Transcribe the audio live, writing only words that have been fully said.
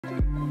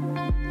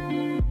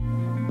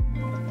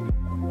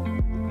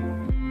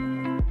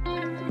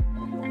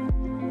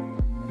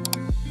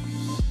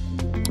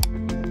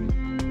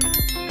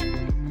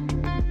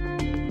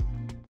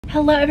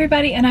Hello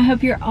everybody, and I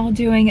hope you're all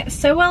doing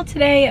so well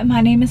today.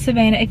 My name is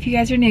Savannah if you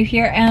guys are new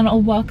here,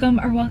 and welcome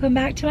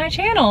back to my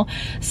channel.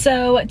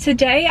 So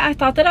today I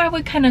thought that I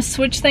would kind of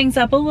switch things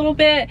up a little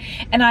bit,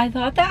 and I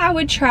thought that I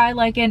would try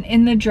like an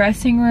in the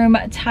dressing room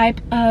type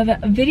of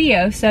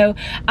video. So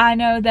I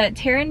know that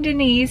Tara and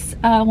Denise,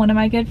 one of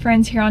my good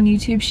friends here on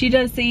YouTube, she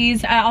does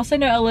these. I also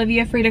know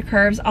Olivia Frida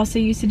Curves also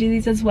used to do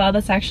these as well.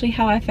 That's actually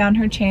how I found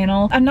her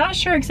channel. I'm not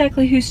sure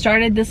exactly who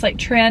started this like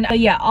trend, but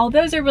yeah, all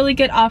those are really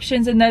good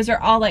options, and those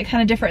are all like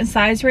kind of different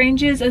size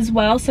ranges as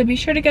well. So be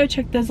sure to go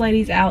check those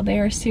ladies out. They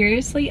are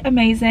seriously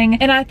amazing.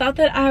 And I thought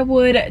that I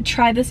would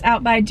try this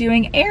out by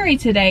doing Aerie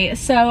today.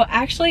 So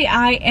actually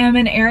I am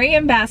an Aerie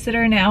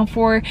ambassador now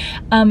for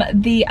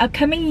the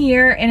upcoming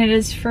year, and it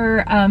is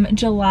for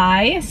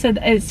July. So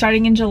it's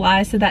starting in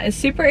July. So that is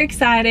super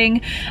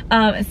exciting.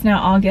 It's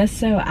now August,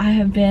 so I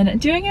have been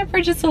doing it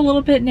for just a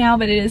little bit now,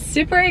 but it is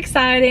super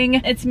exciting.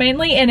 It's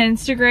mainly in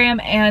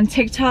Instagram and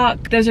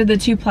TikTok. Those are the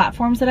two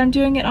platforms that I'm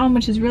doing it on,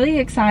 which is really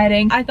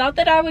exciting. I thought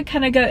that I would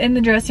kind of go in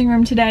the dressing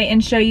room today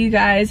and show you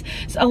guys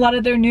a lot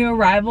of their new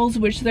arrivals,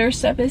 which their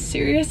stuff is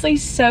seriously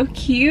so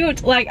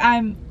cute. Like,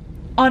 I'm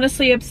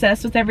honestly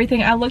obsessed with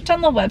everything. I looked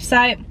on the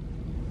website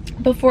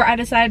before I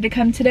decided to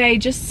come today,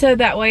 just so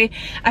that way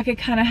I could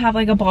kind of have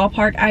like a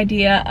ballpark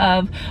idea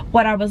of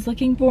what I was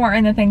looking for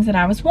and the things that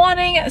I was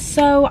wanting.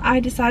 So I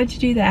decided to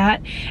do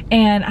that,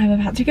 and I'm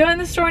about to go in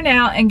the store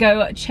now and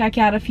go check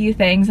out a few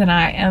things, and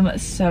I am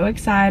so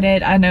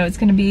excited. I know it's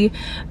going to be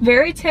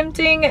very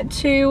tempting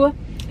to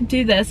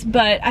do this,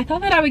 but I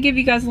thought that I would give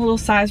you guys a little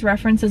size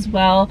reference as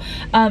well,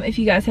 if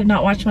you guys have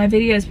not watched my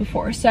videos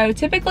before. So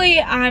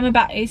typically I'm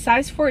about a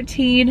size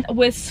 14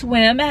 with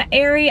swim at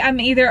Aerie. I'm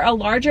either a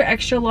large or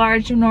extra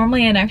large,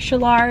 normally an extra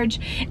large,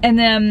 and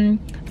then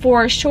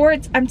for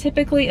shorts, I'm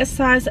typically a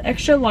size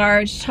extra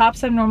large.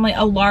 Tops, I'm normally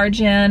a large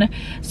in.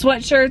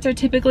 Sweatshirts are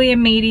typically a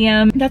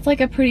medium. That's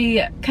like a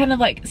pretty kind of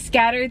like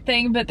scattered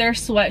thing, but their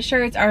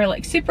sweatshirts are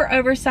like super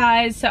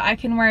oversized, so I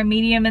can wear a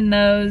medium in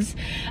those.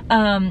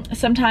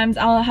 Sometimes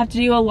I'll have to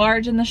do a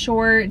large in the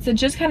shorts. It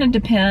just kind of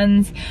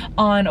depends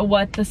on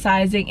what the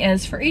sizing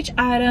is for each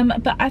item,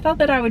 but I thought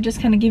that I would just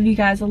kind of give you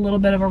guys a little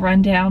bit of a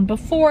rundown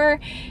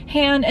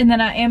beforehand, and then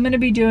I am going to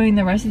be doing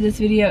the rest of this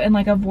video in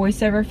like a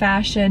voiceover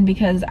fashion,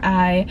 because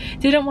I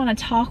didn't want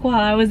to talk while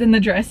I was in the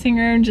dressing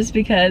room, just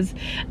because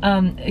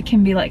it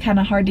can be like kind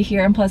of hard to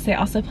hear, and plus they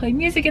also play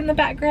music in the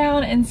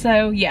background. And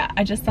so yeah,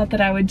 I just thought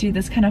that I would do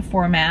this kind of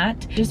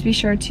format. Just be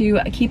sure to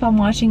keep on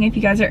watching if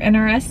you guys are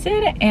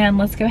interested, and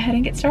let's go ahead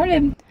and get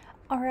started.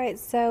 Alright,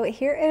 so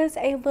here is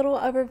a little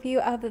overview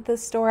of the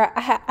store.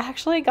 I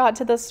actually got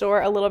to the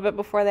store a little bit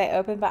before they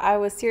opened, but I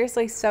was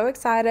seriously so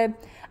excited.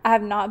 I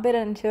have not been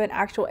into an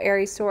actual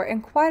Aerie store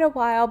in quite a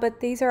while, but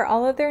these are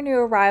all of their new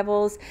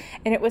arrivals,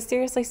 and it was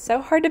seriously so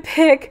hard to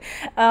pick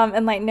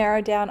and like narrow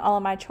down all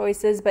of my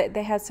choices. But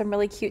they had some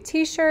really cute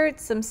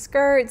t-shirts, some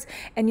skirts,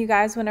 and you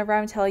guys, whenever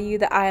I'm telling you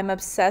that I am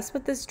obsessed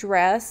with this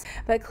dress,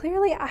 but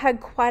clearly I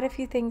had quite a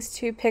few things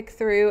to pick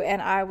through,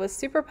 and I was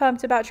super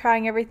pumped about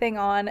trying everything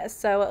on.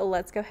 So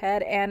let's go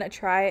ahead and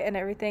try it and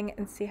everything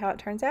and see how it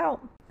turns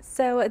out.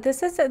 So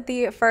this is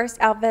the first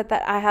outfit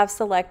that I have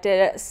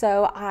selected.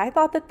 So I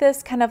thought that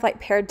this kind of like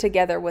paired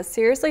together was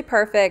seriously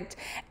perfect,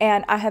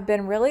 and I have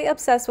been really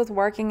obsessed with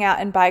working out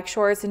in bike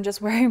shorts and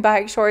just wearing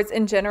bike shorts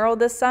in general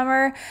this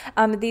summer.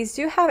 These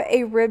do have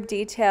a rib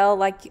detail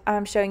like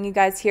I'm showing you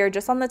guys here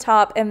just on the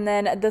top, and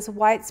then this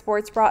white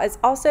sports bra is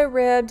also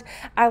ribbed.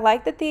 I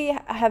like that they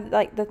have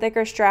like the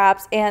thicker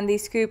straps and the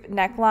scoop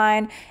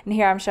neckline, and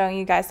here I'm showing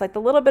you guys like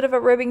the little bit of a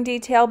ribbing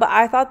detail, but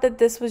I thought that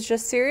this was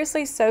just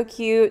seriously so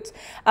cute.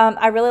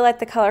 I really like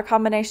the color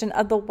combination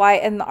of the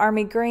white and the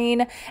army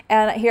green,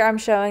 and here I'm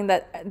showing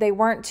that they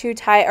weren't too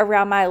tight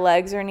around my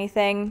legs or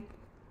anything.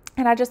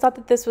 And I just thought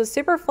that this was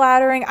super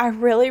flattering. I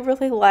really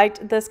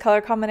liked this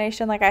color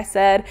combination, like I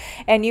said,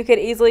 and you could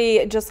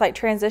easily just like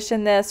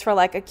transition this for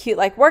like a cute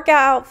like workout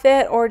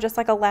outfit, or just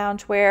like a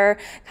loungewear,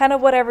 kind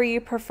of whatever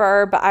you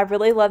prefer. But I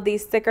really love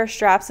these thicker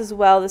straps as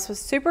well. This was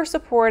super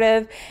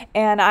supportive,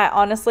 and I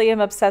honestly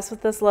am obsessed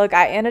with this look.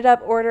 I ended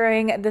up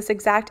ordering this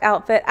exact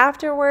outfit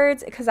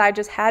afterwards because I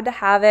just had to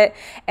have it,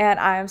 and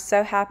I am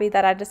so happy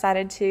that I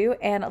decided to.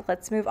 And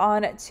let's move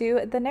on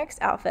to the next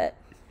outfit.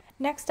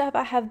 Next up,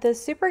 I have this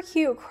super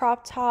cute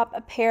crop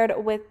top paired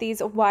with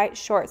these white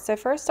shorts. So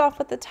first off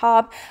with the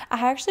top,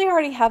 I actually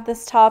already have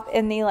this top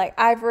in the like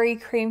ivory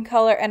cream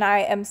color, and I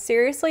am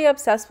seriously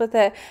obsessed with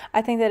it.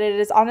 I think that it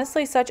is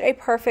honestly such a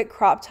perfect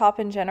crop top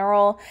in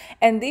general.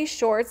 And these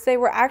shorts, they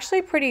were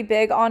actually pretty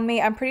big on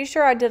me. I'm pretty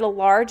sure I did a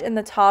large in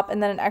the top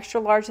and then an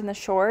extra large in the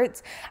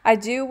shorts. I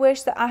do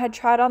wish that I had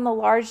tried on the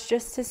large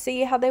just to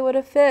see how they would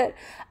have fit.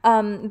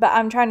 But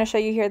I'm trying to show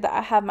you here that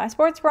I have my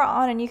sports bra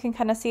on, and you can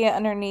kind of see it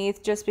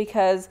underneath just because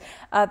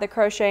the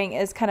crocheting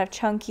is kind of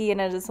chunky and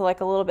it is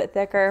like a little bit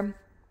thicker.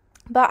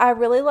 But I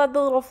really love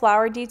the little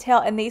flower detail,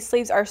 and these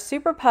sleeves are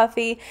super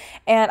puffy,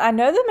 and I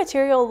know the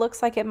material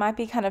looks like it might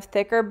be kind of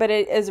thicker, but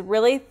it is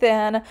really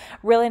thin,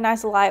 really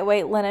nice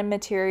lightweight linen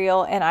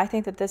material, and I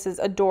think that this is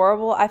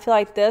adorable. I feel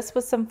like this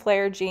with some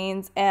flare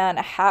jeans and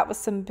a hat with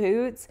some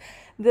boots,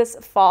 this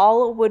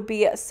fall would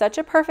be such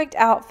a perfect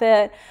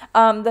outfit.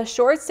 The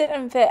shorts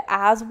didn't fit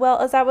as well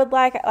as I would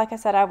like. Like I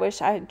said, I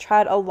wish I had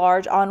tried a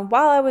large on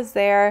while I was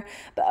there,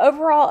 but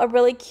overall a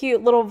really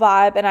cute little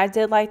vibe, and I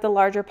did like the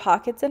larger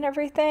pockets and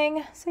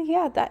everything. So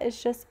yeah, that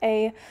is just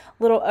a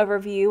little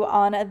overview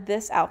on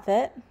this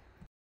outfit.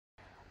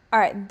 All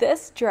right,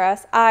 this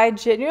dress, I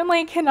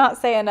genuinely cannot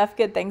say enough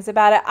good things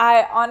about it.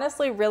 I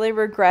honestly really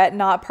regret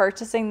not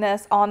purchasing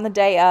this on the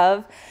day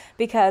of,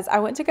 because I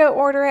went to go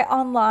order it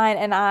online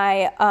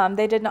and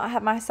they did not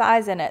have my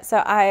size in it. So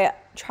I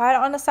tried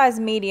it on a size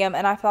medium,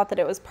 and I thought that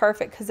it was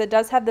perfect because it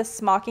does have this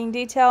smocking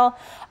detail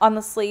on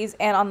the sleeves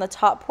and on the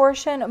top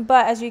portion,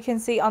 but as you can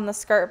see on the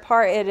skirt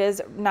part, it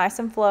is nice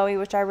and flowy,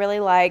 which I really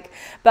like.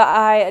 But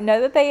I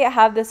know that they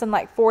have this in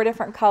like 4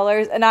 different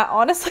colors, and I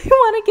honestly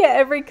want to get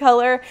every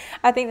color.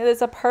 I think that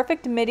it's a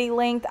perfect midi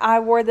length. I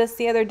wore this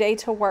the other day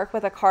to work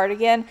with a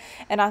cardigan,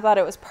 and I thought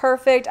it was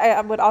perfect.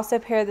 I would also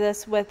pair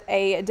this with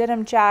a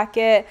denim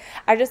jacket.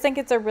 I just think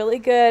it's a really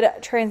good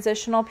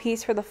transitional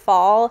piece for the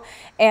fall,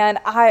 and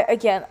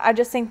I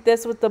just think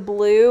this with the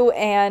blue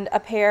and a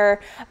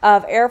pair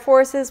of Air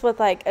Forces with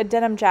like a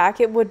denim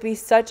jacket would be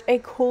such a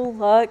cool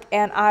look,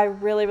 and I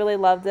really, really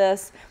love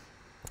this.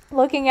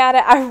 Looking at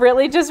it, I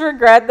really just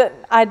regret that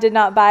I did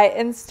not buy it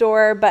in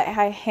store, but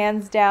I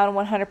hands down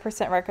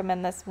 100%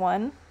 recommend this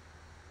one.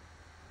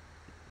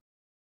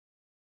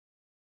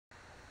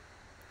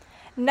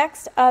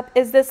 Next up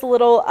is this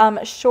little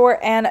short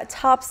and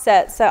top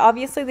set. So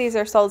obviously these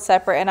are sold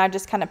separate, and I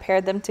just kind of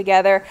paired them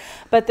together,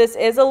 but this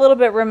is a little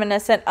bit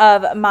reminiscent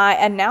of my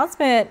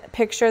announcement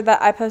picture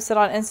that I posted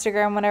on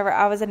Instagram whenever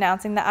I was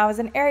announcing that I was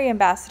an Aerie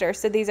ambassador.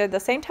 So these are the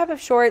same type of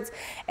shorts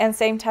and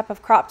same type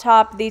of crop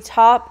top. The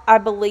top, I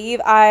believe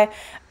I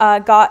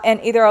got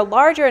in either a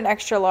large or an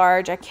extra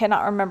large. I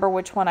cannot remember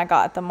which one I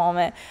got at the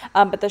moment,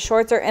 but the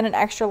shorts are in an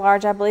extra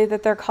large. I believe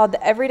that they're called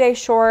the everyday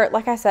short.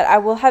 Like I said, I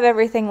will have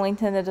everything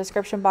linked in the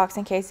description box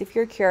in case if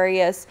you're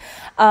curious,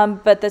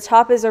 but the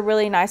top is a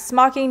really nice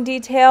smocking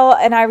detail,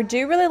 and I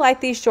do really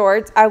like these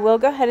shorts. I will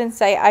go ahead and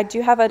say I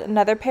do have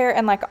another pair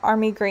in like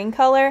army green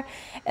color,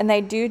 and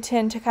they do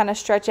tend to kind of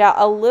stretch out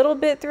a little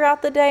bit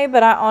throughout the day,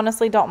 but I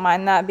honestly don't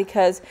mind that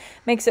because it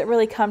makes it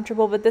really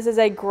comfortable. But this is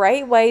a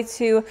great way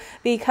to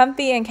be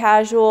comfy and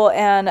casual,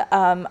 and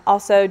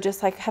also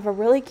just like have a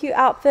really cute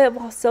outfit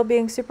while still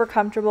being super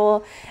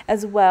comfortable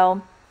as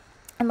well.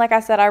 And like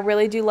I said, I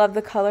really do love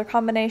the color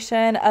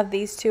combination of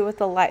these two with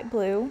the light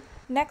blue.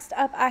 Next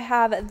up, I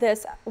have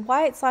this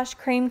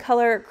white/cream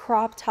color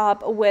crop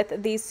top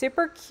with these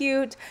super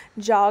cute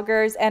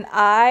joggers, and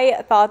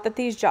I thought that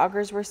these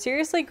joggers were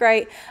seriously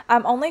great.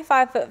 I'm only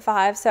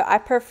 5'5", so I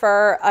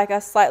prefer like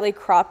a slightly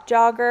cropped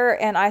jogger,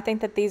 and I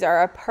think that these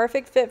are a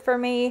perfect fit for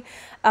me.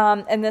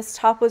 And this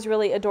top was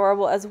really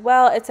adorable as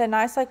well. It's a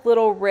nice like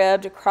little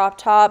ribbed crop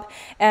top,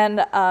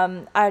 and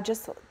I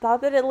just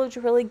thought that it looked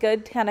really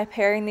good kind of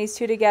pairing these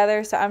two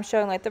together. So I'm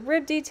showing like the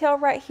rib detail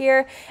right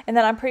here, and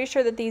then I'm pretty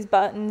sure that these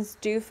buttons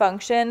do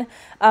function,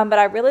 but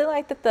I really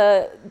like that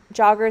the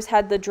joggers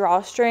had the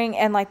drawstring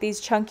and like these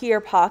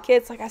chunkier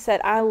pockets. Like I said,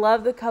 I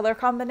love the color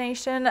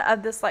combination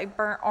of this like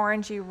burnt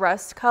orangey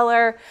rust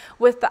color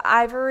with the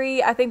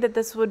ivory. I think that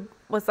this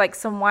was like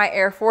some white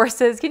Air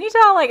Forces. Can you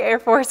tell I like Air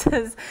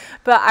Forces?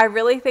 But I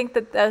really think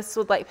that this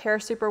would like pair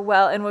super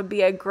well and would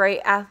be a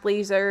great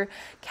athleisure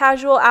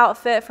casual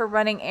outfit for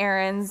running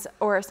errands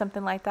or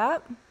something like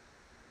that.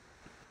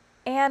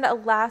 And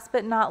last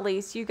but not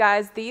least, you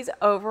guys, these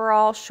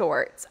overall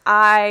shorts.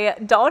 I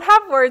don't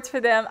have words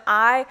for them.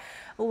 I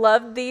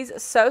loved these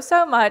so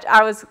much.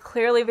 I was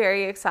clearly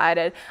very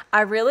excited.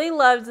 I really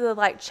loved the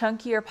like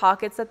chunkier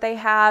pockets that they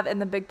have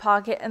and the big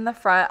pocket in the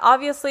front.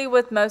 Obviously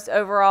with most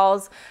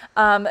overalls,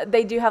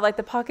 they do have like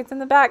the pockets in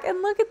the back,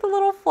 and look at the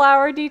little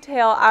flower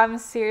detail. I'm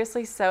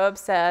seriously so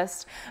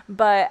obsessed,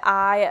 but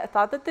I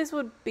thought that this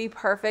would be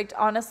perfect.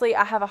 Honestly,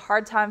 I have a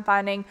hard time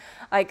finding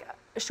like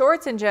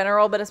shorts in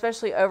general, but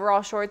especially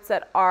overall shorts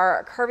that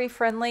are curvy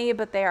friendly,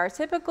 but they are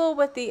typical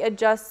with the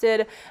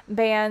adjusted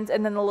bands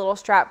and then the little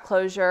strap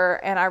closure.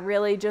 And I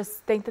really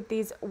just think that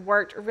these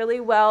worked really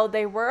well.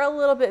 They were a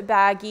little bit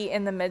baggy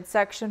in the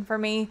midsection for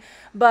me,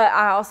 but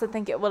I also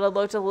think it would have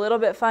looked a little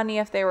bit funny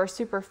if they were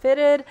super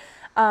fitted.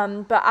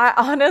 But I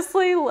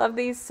honestly love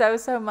these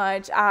so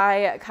much.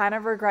 I kind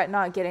of regret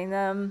not getting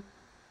them,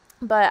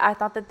 but I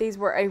thought that these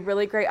were a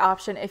really great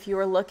option if you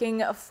were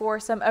looking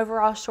for some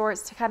overall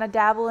shorts to kind of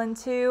dabble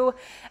into,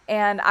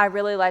 and I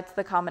really liked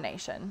the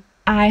combination.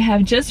 I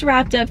have just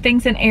wrapped up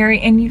things in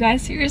Aerie, and you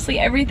guys, seriously,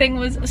 everything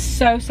was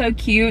so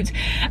cute.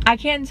 I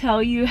can't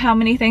tell you how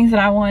many things that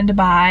I wanted to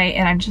buy,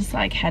 and I just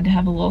like had to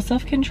have a little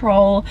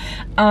self-control.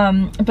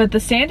 But the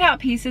standout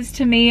pieces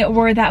to me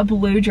were that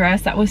blue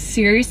dress that was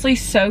seriously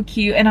so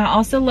cute, and I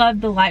also loved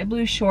the light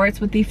blue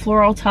shorts with the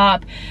floral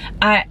top.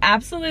 I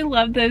absolutely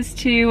love those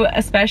two,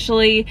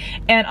 especially,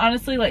 and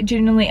honestly like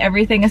genuinely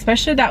everything,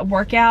 especially that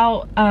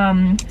workout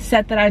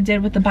set that I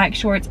did with the bike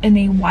shorts and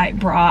the white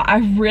bra. I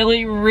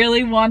really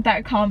want that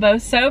that combo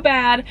so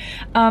bad.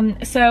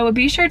 So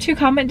be sure to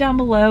comment down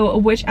below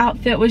which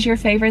outfit was your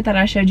favorite that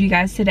I showed you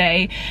guys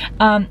today.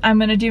 I'm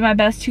gonna do my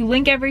best to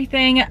link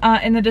everything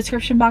in the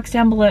description box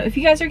down below if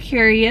you guys are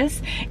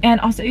curious. And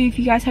also, if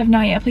you guys have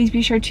not yet, please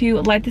be sure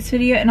to like this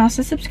video and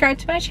also subscribe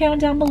to my channel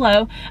down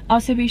below.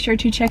 Also be sure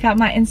to check out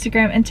my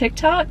Instagram and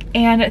TikTok.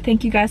 And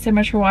thank you guys so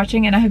much for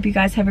watching, and I hope you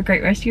guys have a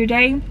great rest of your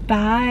day.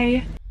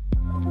 Bye.